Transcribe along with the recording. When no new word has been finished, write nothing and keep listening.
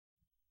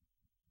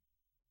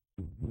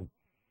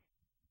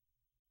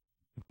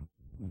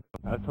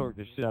I torqued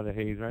the shit out of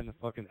Hayes right in the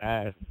fucking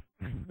ass.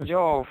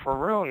 Yo, for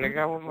real, nigga.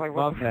 I was like,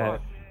 what the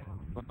fuck?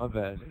 My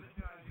bad.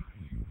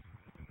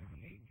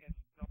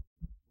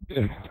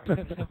 Yeah,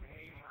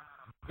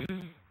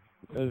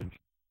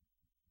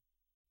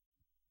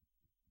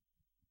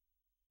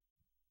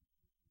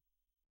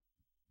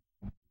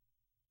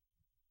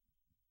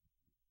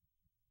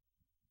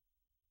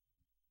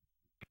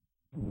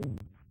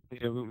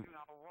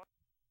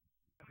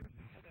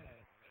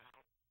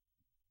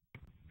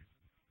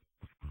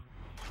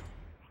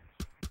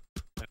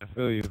 I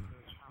feel you.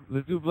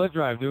 Let's do blood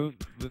drive, dude.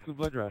 Let's do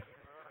blood drive.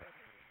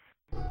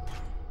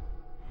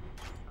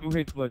 Who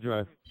hates blood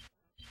drive?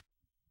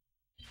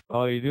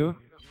 Oh, you do?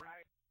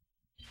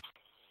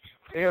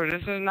 Yo,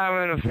 this is not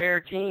even a fair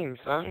team,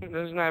 son.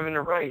 This is not even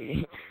the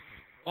right.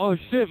 Oh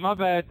shit, my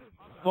bad.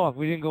 Fuck,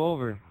 we didn't go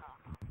over.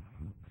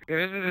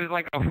 This is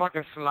like a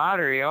fucking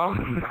slaughter, yo.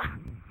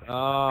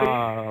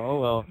 Oh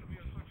well.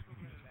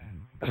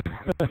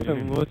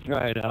 We'll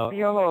try it out.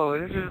 Yo,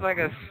 this is like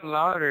a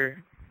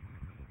slaughter.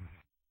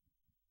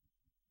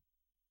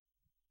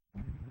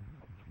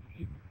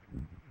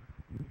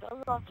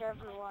 Good luck,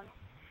 everyone.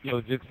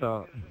 Yo,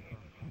 Jigsaw,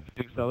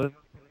 let's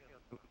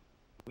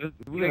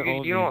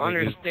Nigga, you don't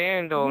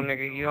understand, though,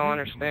 nigga. You don't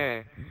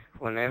understand.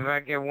 Whenever I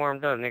get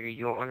warmed up, nigga,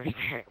 you don't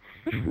understand.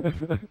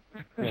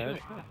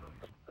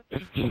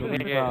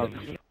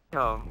 Nigga,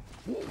 yo.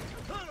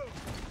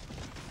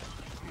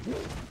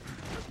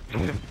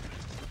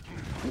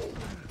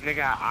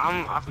 Nigga,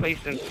 I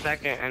placed in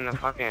second in the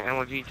fucking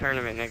MLG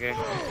tournament, nigga.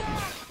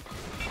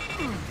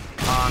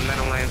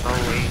 Meadowlands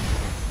 08.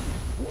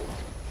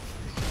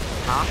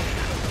 Huh?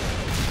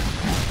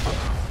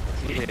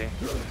 Yeah.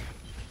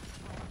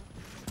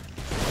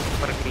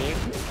 What a team?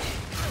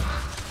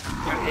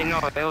 No,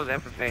 that was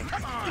FFA.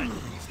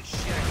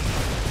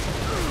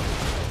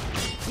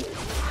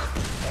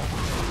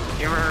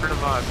 You ever heard of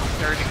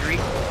third degree?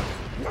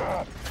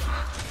 Yeah.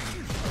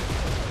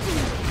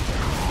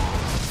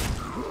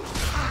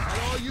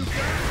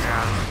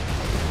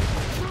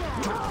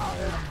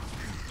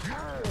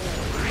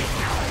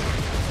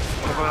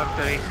 I'm going up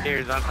to these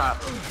stairs on top.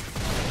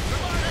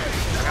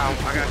 I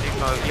got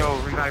these. Yo,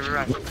 revive.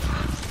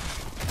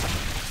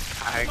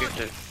 Alright, good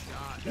shit.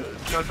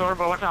 Yo,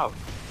 Zorbo, watch out.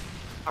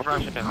 I'm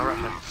rushing. I'm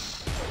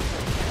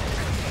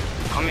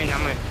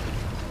in.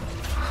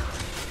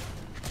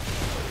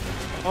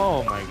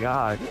 Oh my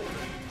god.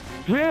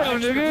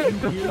 Damn, nigga!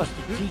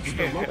 You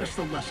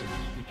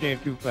came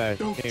too fast.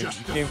 You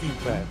came too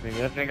fast,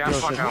 nigga. Nigga, I'm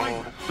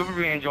fucking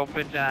Superman Joe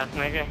bitch ass,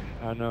 nigga.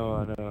 I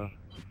know.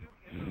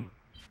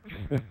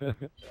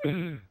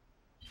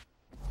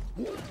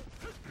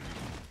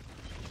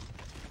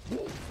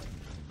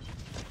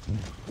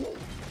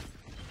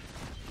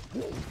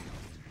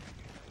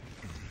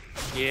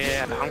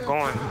 Yeah, I'm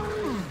going.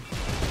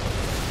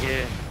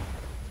 Yeah.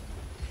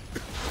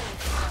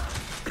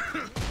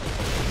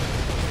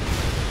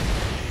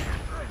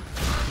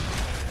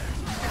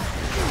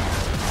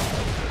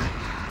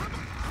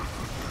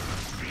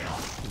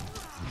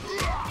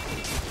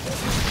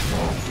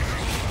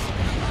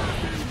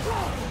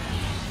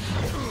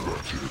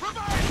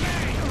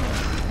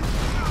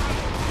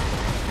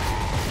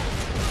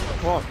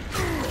 Fuck.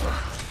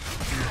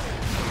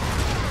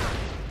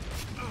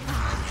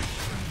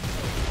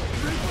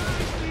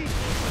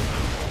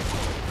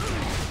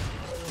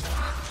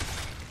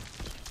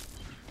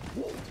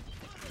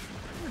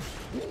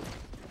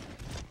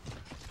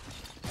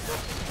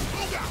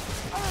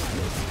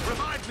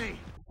 Revive me!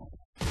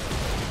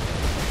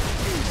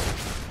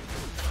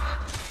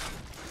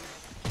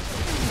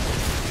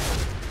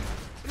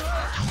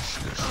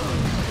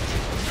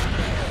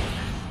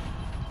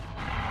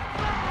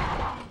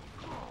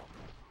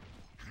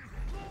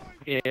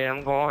 Yeah,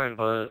 I'm going,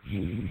 but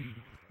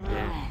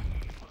yeah,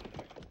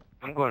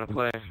 I'm going to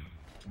play.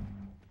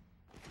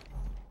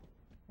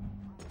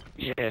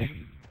 Yeah.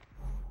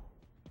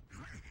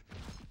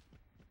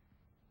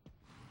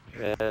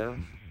 Yeah.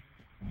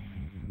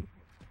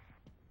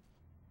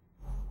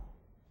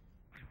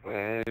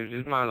 Man, this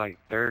is my like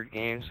third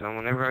game, so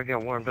whenever I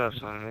get warmed up,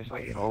 son, it's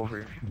like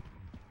over.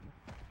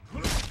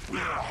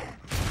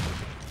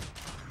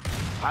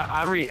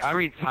 I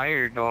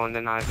retired though, and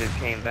then I just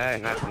came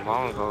back not too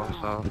long ago.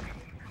 So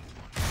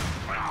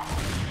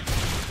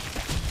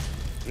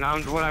now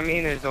what I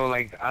mean is though,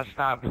 like I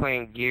stopped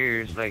playing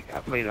Gears, like I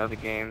played other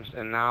games,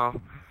 and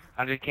now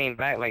I just came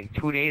back like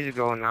 2 days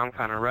ago, and now I'm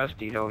kind of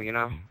rusty though, you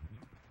know.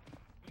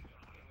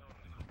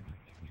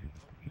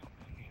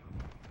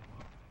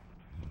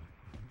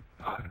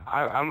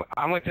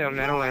 I went to the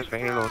Meadowlands for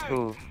Halo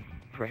 2,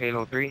 for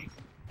Halo 3.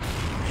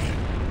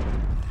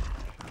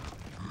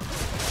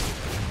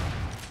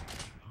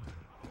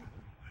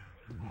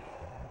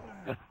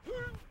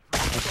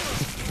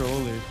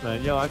 Controllers,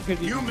 man. Yo, I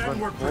couldn't even You men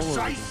were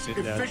precise,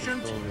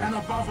 efficient, and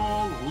above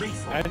all,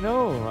 lethal. I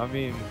know. I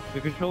mean,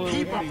 the controller.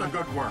 Keep up the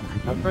good work.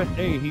 I pressed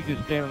A, he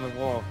just stand on the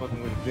wall,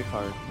 fucking with his dick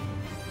hard.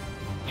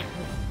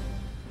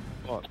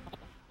 Fuck.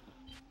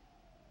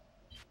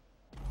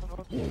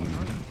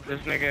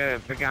 This nigga,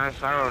 Began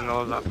Sorrow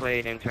knows I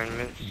played in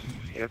tournaments.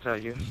 He'll tell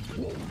you.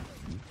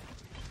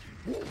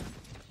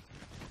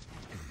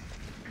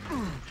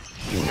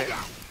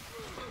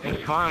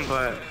 It's fun,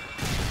 but...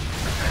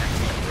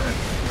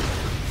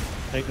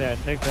 Take that,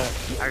 take that.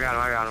 I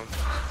got him.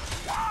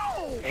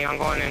 Hey, I'm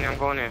going in.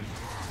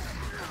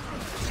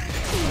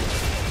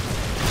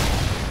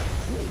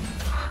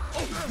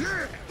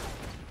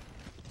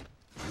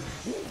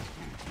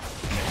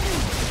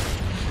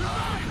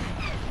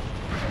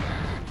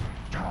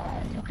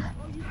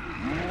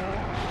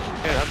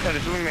 Yeah, I tried to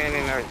Superman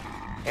in there,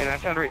 and I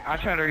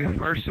tried to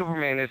reverse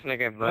Superman this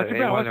nigga, but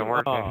it wasn't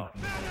working. Oh.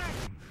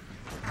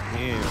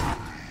 Damn.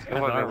 It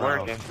wasn't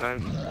working, son.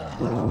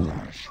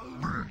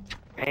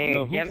 Hey,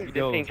 this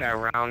thing got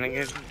around,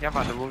 niggas. Y'all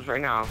about to lose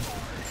right now.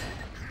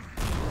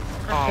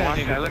 Oh,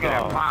 watch that. Look at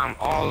that bomb.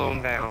 All of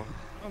them down.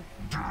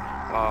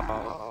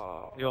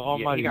 Yo,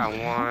 Almighty. Yeah, he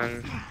got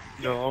one.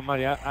 Yo,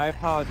 Almighty, I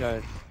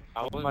apologize.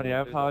 Almighty,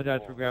 I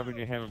apologize for grabbing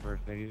your hammer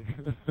burst, nigga.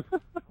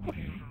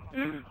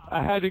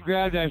 I had to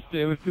grab that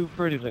shit. It was too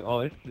pretty. Like,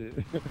 oh, this shit.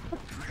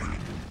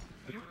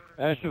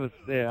 That shit was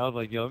sad. I was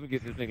like, yo, let me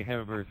get this nigga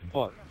hammer burst.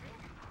 Fuck.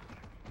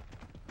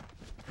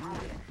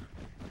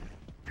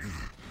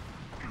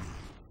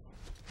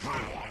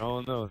 I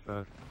don't know,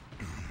 son.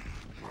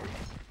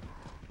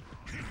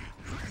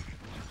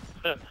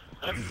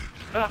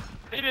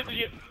 He didn't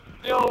get...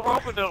 Yo,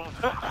 open them.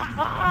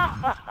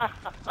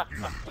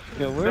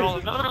 Yo, where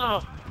is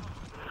No.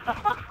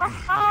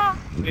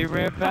 he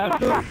ran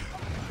faster?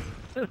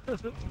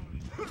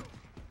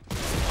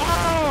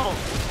 Oh!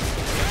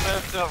 You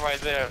messed up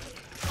right there.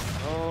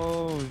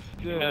 Oh,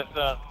 You shit. messed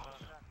up.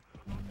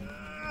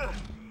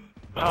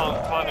 That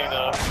was funny,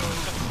 though.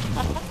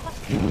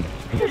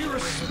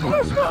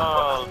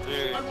 Oh,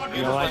 dude.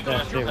 You like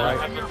that shit,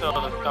 right? Episode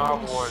of Star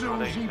Wars when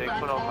they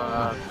put on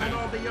the... And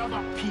all the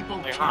other people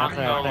They That's Han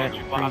Solo that and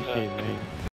Chewbacca. shit, man.